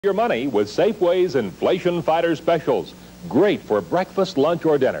Your money with Safeway's Inflation Fighter Specials. Great for breakfast, lunch,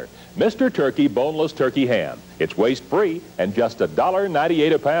 or dinner. Mr. Turkey boneless turkey ham. It's waste-free and just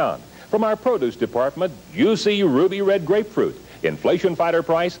 $1.98 a pound. From our produce department, juicy ruby red grapefruit. Inflation Fighter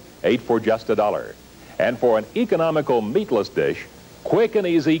price, 8 for just $1. And for an economical meatless dish, quick and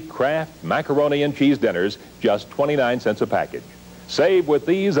easy Kraft macaroni and cheese dinners, just 29 cents a package. Save with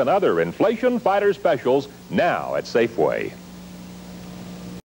these and other Inflation Fighter Specials now at Safeway.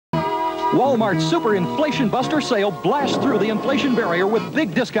 Walmart's Super Inflation Buster Sale blasts through the inflation barrier with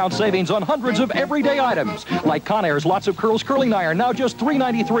big discount savings on hundreds of everyday items. Like Conair's Lots of Curls Curling Iron, now just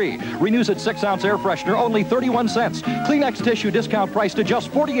 $3.93. Renews its 6-ounce air freshener, only 31 cents. Kleenex tissue discount price to just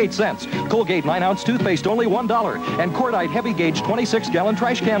 48 cents. Colgate 9-ounce toothpaste, only $1. And Cordite Heavy Gauge 26-gallon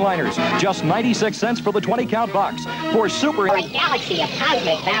trash can liners, just 96 cents for the 20-count box. For Super... A galaxy of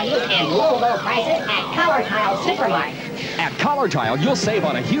cosmic values and low prices at Color Tile Supermarket. At Color Tile, you'll save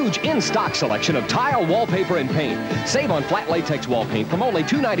on a huge in-stock selection of tile, wallpaper, and paint. Save on flat latex wall paint from only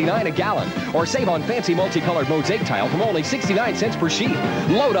 $2.99 a gallon. Or save on fancy multicolored mosaic tile from only 69 cents per sheet.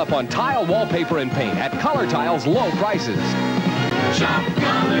 Load up on tile, wallpaper, and paint at Color Tile's low prices. Shop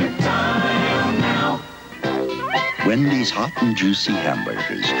Color Tile now. Wendy's hot and juicy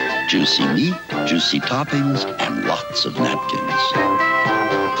hamburgers. Juicy meat, juicy toppings, and lots of napkins.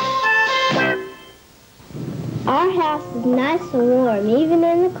 Our house is nice and warm, even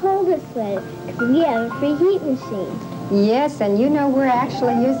in the coldest weather, because we have a free heat machine. Yes, and you know we're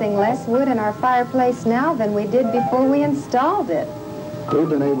actually using less wood in our fireplace now than we did before we installed it. We've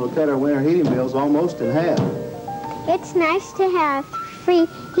been able to cut our winter heating bills almost in half. It's nice to have a free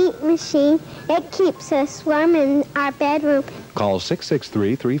heat machine. It keeps us warm in our bedroom. Call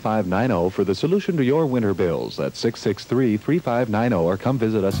 663-3590 for the solution to your winter bills. That's 663-3590, or come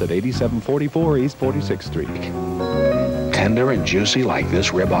visit us at 8744 East 46th Street. Tender and juicy like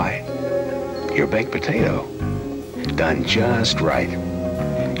this ribeye. Your baked potato, done just right.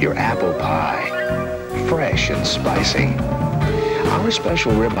 Your apple pie, fresh and spicy. Our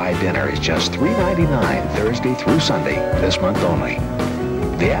special ribeye dinner is just $3.99 Thursday through Sunday, this month only.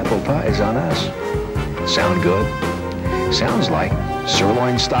 The apple pie is on us. Sound good? Sounds like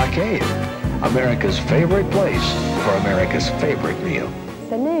Sirloin Stockade, America's favorite place for America's favorite meal.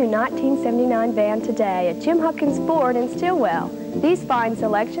 The new 1979 van today at Jim Hopkins Ford in Stillwell. These fine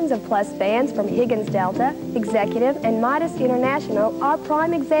selections of Plus vans from Higgins Delta, Executive, and Midas International are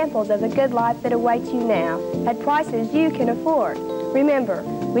prime examples of the good life that awaits you now at prices you can afford. Remember,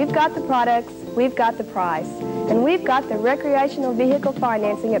 we've got the products, we've got the price, and we've got the recreational vehicle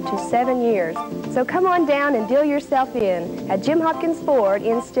financing up to 7 years. So come on down and deal yourself in at Jim Hopkins Ford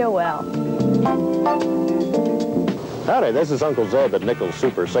in Stillwell. Howdy, this is Uncle Zeb at Nichols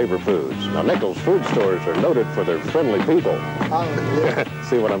Super Saver Foods. Now, Nichols food stores are noted for their friendly people.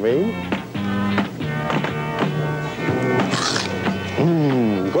 See what I mean?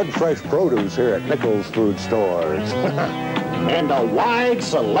 Good fresh produce here at Nichols Food Stores. And a wide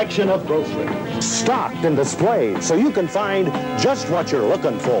selection of groceries, stocked and displayed so you can find just what you're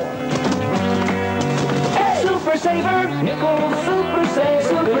looking for. Hey! Super Saver, Nichols Super Saver,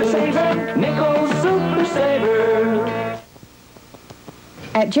 Super Saver, Nichols Super Saver.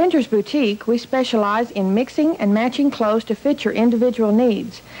 At Ginger's Boutique, we specialize in mixing and matching clothes to fit your individual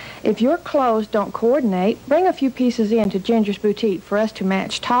needs. If your clothes don't coordinate, bring a few pieces in to Ginger's Boutique for us to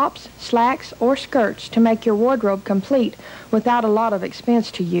match tops, slacks, or skirts to make your wardrobe complete without a lot of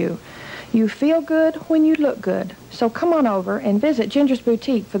expense to you. You feel good when you look good. So come on over and visit Ginger's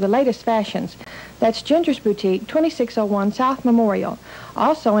Boutique for the latest fashions. That's Ginger's Boutique, 2601 South Memorial,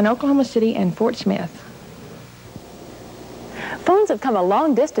 also in Oklahoma City and Fort Smith. Phones have come a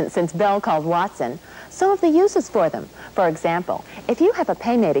long distance since Bell called Watson. So have the uses for them. For example, if you have a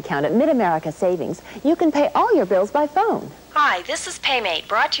Paymate account at Mid-America Savings, you can pay all your bills by phone. Hi, this is Paymate,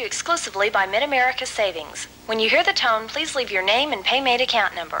 brought to you exclusively by Mid-America Savings. When you hear the tone, please leave your name and Paymate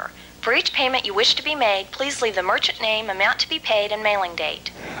account number. For each payment you wish to be made, please leave the merchant name, amount to be paid, and mailing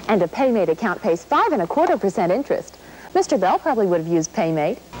date. And a Paymate account pays 5.25% interest. Mr. Bell probably would have used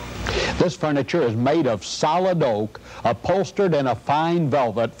Paymate. This furniture is made of solid oak, upholstered in a fine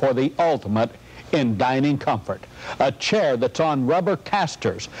velvet for the ultimate in dining comfort. A chair that's on rubber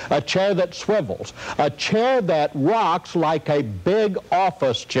casters, a chair that swivels, a chair that rocks like a big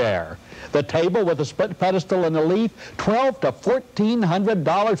office chair. The table with a split pedestal and a leaf, $1,200 to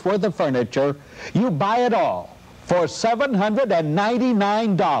 $1,400 worth of furniture. You buy it all for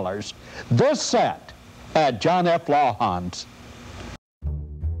 $799. This set at John F. Lawhon's.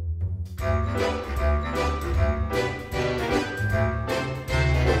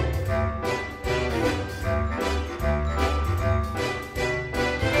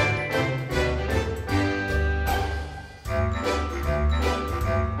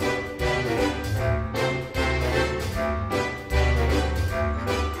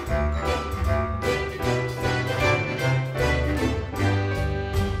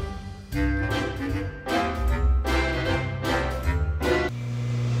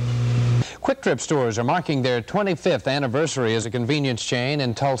 Quick Trip stores are marking their 25th anniversary as a convenience chain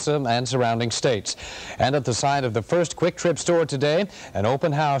in Tulsa and surrounding states. And at the site of the first Quick Trip store today, an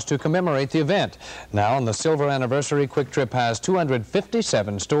open house to commemorate the event. Now, on the silver anniversary, Quick Trip has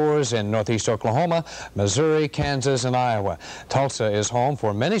 257 stores in northeast Oklahoma, Missouri, Kansas, and Iowa. Tulsa is home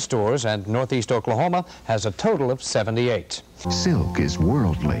for many stores, and northeast Oklahoma has a total of 78. Silk is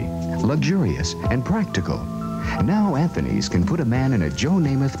worldly, luxurious, and practical. Now Anthony's can put a man in a Joe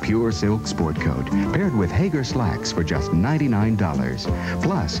Namath pure silk sport coat paired with Hager slacks for just $99.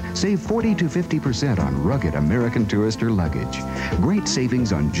 Plus, save 40 to 50% on rugged American Tourister luggage. Great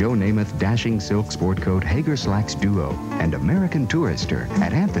savings on Joe Namath dashing silk sport coat Hager slacks duo and American Tourister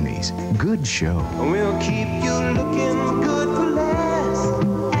at Anthony's. Good show. We'll keep you looking good for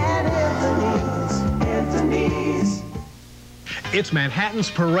less at Anthony's. Anthony's. It's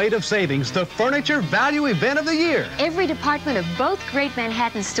Manhattan's Parade of Savings, the furniture value event of the year. Every department of both great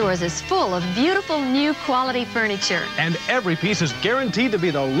Manhattan stores is full of beautiful new quality furniture. And every piece is guaranteed to be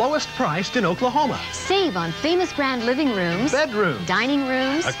the lowest priced in Oklahoma. Save on famous brand living rooms, bedrooms, dining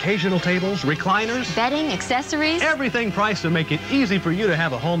rooms, occasional tables, recliners, bedding, accessories. Everything priced to make it easy for you to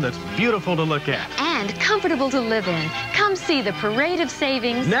have a home that's beautiful to look at. And comfortable to live in. Come see the Parade of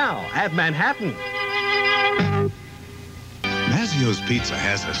Savings. Now at Manhattan. Mazio's Pizza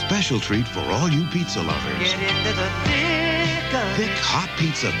has a special treat for all you pizza lovers. Get into the Thick, hot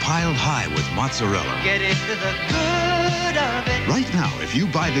pizza piled high with mozzarella. Get into the good of it. Right now, if you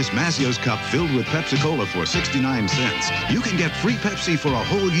buy this Mazio's cup filled with Pepsi-Cola for 69 cents, you can get free Pepsi for a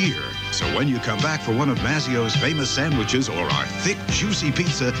whole year. So when you come back for one of Mazio's famous sandwiches or our thick, juicy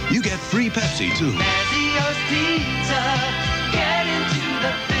pizza, you get free Pepsi, too. Mazio's Pizza. Get into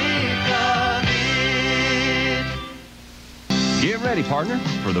the thick of it. Get ready, partner,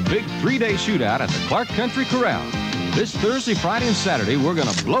 for the big 3-day shootout at the Clark Country Corral. This Thursday, Friday, and Saturday, we're going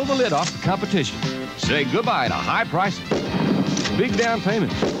to blow the lid off the competition. Say goodbye to high prices, big down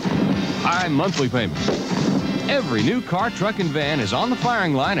payments, high monthly payments. Every new car, truck, and van is on the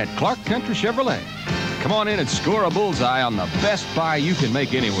firing line at Clark Country Chevrolet. Come on in and score a bullseye on the best buy you can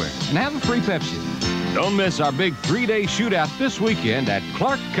make anywhere. And have a free Pepsi. Don't miss our big 3-day shootout this weekend at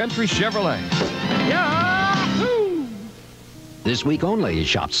Clark Country Chevrolet. Yahoo! This week only,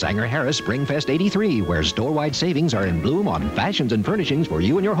 shop Sanger-Harris Springfest 83, where store-wide savings are in bloom on fashions and furnishings for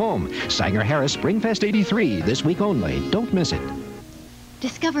you and your home. Sanger-Harris Springfest 83, this week only. Don't miss it.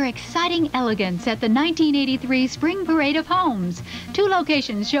 Discover exciting elegance at the 1983 Spring Parade of Homes. 2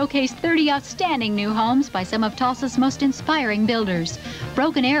 locations showcase 30 outstanding new homes by some of Tulsa's most inspiring builders.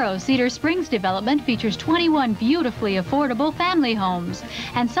 Broken Arrow Cedar Springs development features 21 beautifully affordable family homes.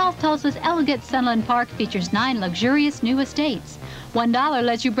 And South Tulsa's elegant Sunland Park features 9 luxurious new estates. $1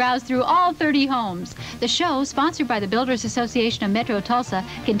 lets you browse through all 30 homes. The show, sponsored by the Builders Association of Metro Tulsa,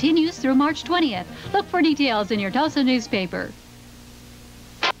 continues through March 20th. Look for details in your Tulsa newspaper.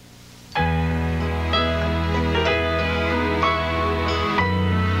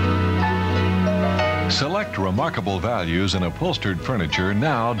 Select remarkable values in upholstered furniture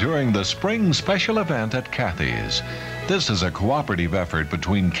now during the spring special event at Cathey's. This is a cooperative effort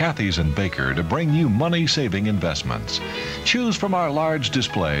between Cathey's and Baker to bring you money-saving investments. Choose from our large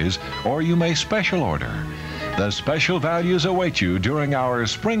displays, or you may special order. The special values await you during our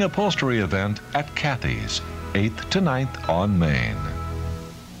spring upholstery event at Cathey's, 8th to 9th on Main.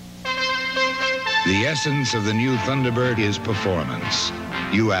 The essence of the new Thunderbird is performance.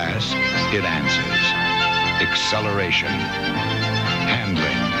 You ask, it answers. Acceleration,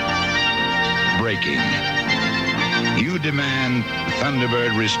 handling, braking. You demand,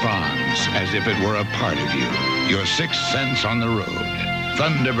 Thunderbird responds as if it were a part of you. Your 6th sense on the road.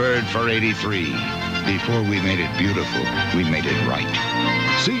 Thunderbird for 83. Before we made it beautiful, we made it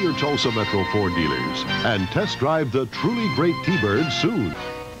right. See your Tulsa Metro Ford dealers and test drive the truly great T-Bird soon.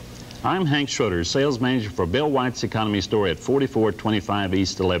 I'm Hank Schroeder, sales manager for Bill White's Economy Store at 4425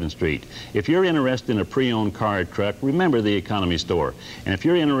 East 11th Street. If you're interested in a pre-owned car or truck, remember the Economy Store. And if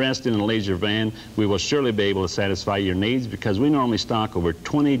you're interested in a leisure van, we will surely be able to satisfy your needs because we normally stock over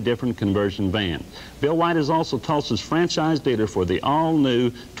 20 different conversion vans. Bill White is also Tulsa's franchise dealer for the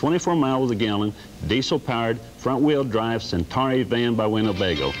all-new 24 miles a gallon, diesel-powered, front-wheel drive Centauri van by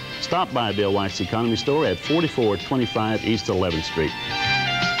Winnebago. Stop by Bill White's Economy Store at 4425 East 11th Street.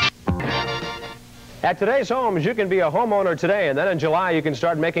 At Today's Homes, you can be a homeowner today, and then in July you can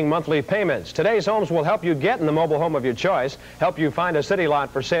start making monthly payments. Today's Homes will help you get in the mobile home of your choice, help you find a city lot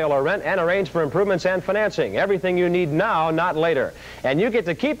for sale or rent, and arrange for improvements and financing. Everything you need now, not later. And you get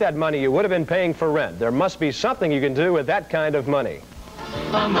to keep that money you would have been paying for rent. There must be something you can do with that kind of money.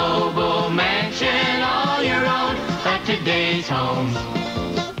 A mobile mansion all your own at Today's Homes.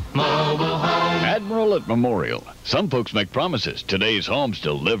 Mobile home. Admiral at Memorial. Some folks make promises. Today's Homes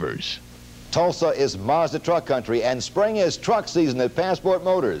delivers. Tulsa is Mazda truck country, and spring is truck season at Passport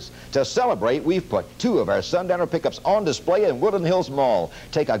Motors. To celebrate, we've put 2 of our Sundowner pickups on display in Woodland Hills Mall.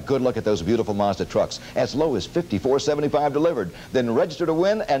 Take a good look at those beautiful Mazda trucks, as low as $54.75 delivered. Then register to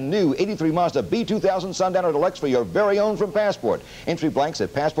win a new 83 Mazda B2000 Sundowner Deluxe for your very own from Passport. Entry blanks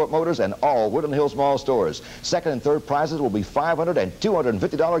at Passport Motors and all Woodland Hills Mall stores. Second and third prizes will be $500 and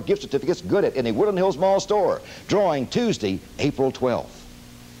 $250 gift certificates good at any Woodland Hills Mall store. Drawing Tuesday, April 12th.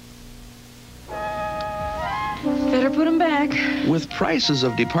 Better put them back. With prices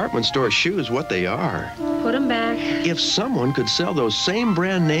of department store shoes what they are. Put them back. If someone could sell those same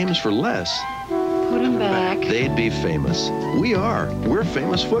brand names for less, Put them back. they'd be famous. We are. We're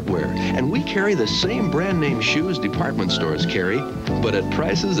Famous Footwear, and we carry the same brand name shoes department stores carry, but at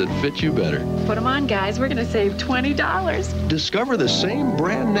prices that fit you better. Put them on, guys. We're going to save $20. Discover the same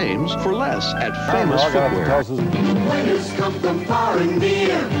brand names for less at Famous Footwear. Winners come from far and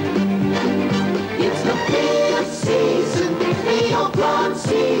near. It's the beer season, the Oak Lawn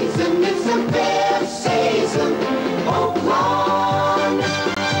season. It's the beer season, Oak Lawn.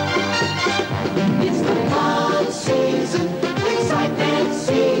 It's the lawn season, excitement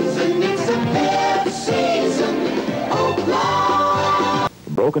season. It's the beer season, Oak Lawn.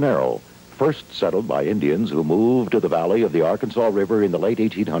 Broken Arrow, first settled by Indians who moved to the valley of the Arkansas River in the late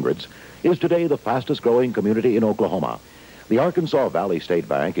 1800s, is today the fastest growing community in Oklahoma. The Arkansas Valley State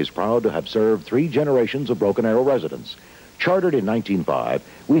Bank is proud to have served 3 generations of Broken Arrow residents. Chartered in 1905,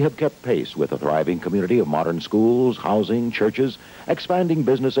 we have kept pace with a thriving community of modern schools, housing, churches, expanding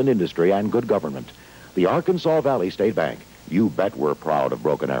business and industry, and good government. The Arkansas Valley State Bank. You bet we're proud of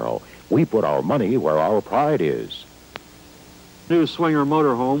Broken Arrow. We put our money where our pride is. New Swinger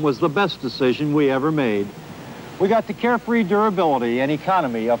motorhome was the best decision we ever made. We got the carefree durability and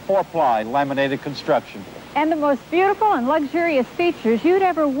economy of 4-ply laminated construction. And the most beautiful and luxurious features you'd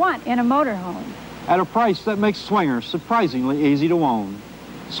ever want in a motorhome. At a price that makes Swinger surprisingly easy to own.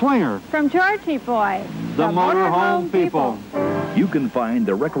 Swinger. From Georgie Boy. The motorhome people. You can find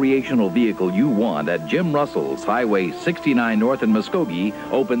the recreational vehicle you want at Jim Russell's, Highway 69 North in Muskogee,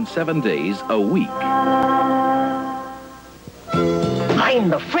 open 7 days a week. I'm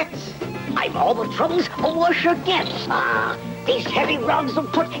the Fritz. I'm all the troubles a washer gets. These heavy rugs will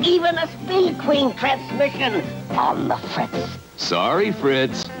put even a Speed Queen transmission on the Fritz. Sorry,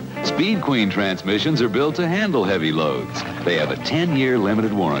 Fritz. Speed Queen transmissions are built to handle heavy loads. They have a 10-year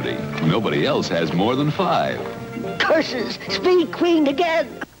limited warranty. Nobody else has more than 5. Curses! Speed Queen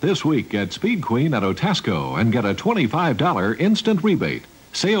again! This week at Speed Queen at Otasco and get a $25 instant rebate.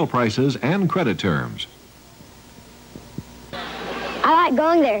 Sale prices and credit terms. I like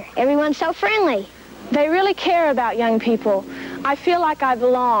going there. Everyone's so friendly. They really care about young people. I feel like I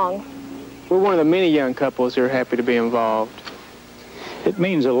belong. We're one of the many young couples who are happy to be involved. It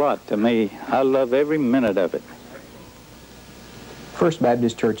means a lot to me. I love every minute of it. First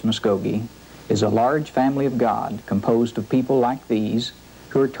Baptist Church Muskogee is a large family of God composed of people like these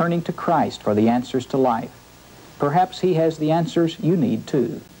who are turning to Christ for the answers to life. Perhaps He has the answers you need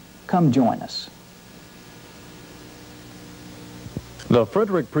too. Come join us. The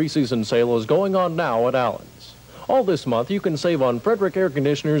Frederick preseason sale is going on now at Allen's. All this month you can save on Frederick air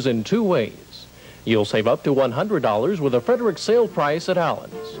conditioners in 2 ways. You'll save up to $100 with a Frederick sale price at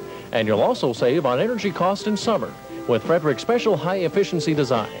Allen's. And you'll also save on energy cost in summer with Frederick's special high-efficiency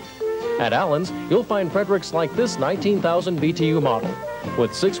design. At Allen's, you'll find Fredericks like this 19,000 BTU model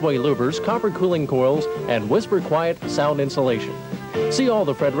with 6-way louvers, copper cooling coils, and whisper quiet sound insulation. See all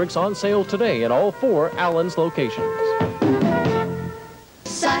the Fredericks on sale today at all 4 Allen's locations.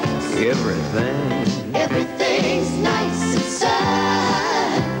 Everything's nice at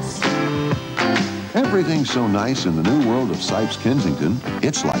Sipes. Everything's so nice in the new world of Sipes Kensington,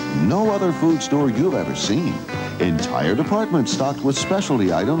 it's like no other food store you've ever seen. Entire departments stocked with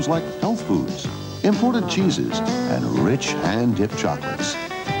specialty items like health foods, imported cheeses, and rich hand-dipped chocolates.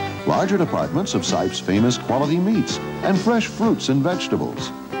 Larger departments of Sipes' famous quality meats and fresh fruits and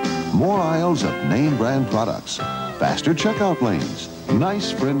vegetables. More aisles of name-brand products, faster checkout lanes,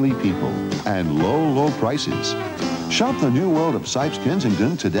 nice, friendly people, and low, low prices. Shop the new world of Sipes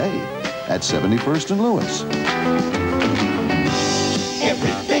Kensington today at 71st and Lewis.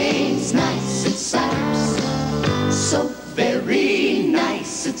 Everything's nice at Sipes. So very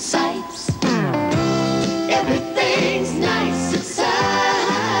nice at Sipes. Everything's nice at Sipes.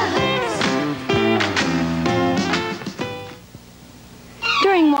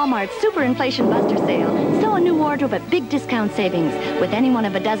 During Walmart's Super Inflation Buster Sale, sew a new wardrobe at big discount savings. With any one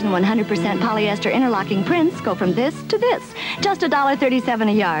of a dozen 100% polyester interlocking prints, go from this to this. Just $1.37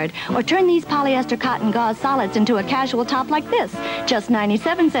 a yard. Or turn these polyester cotton gauze solids into a casual top like this. Just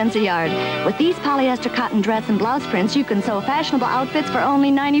 97 cents a yard. With these polyester cotton dress and blouse prints, you can sew fashionable outfits for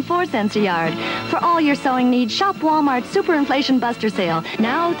only 94 cents a yard. For all your sewing needs, shop Walmart's Super Inflation Buster Sale,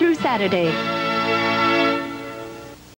 now through Saturday.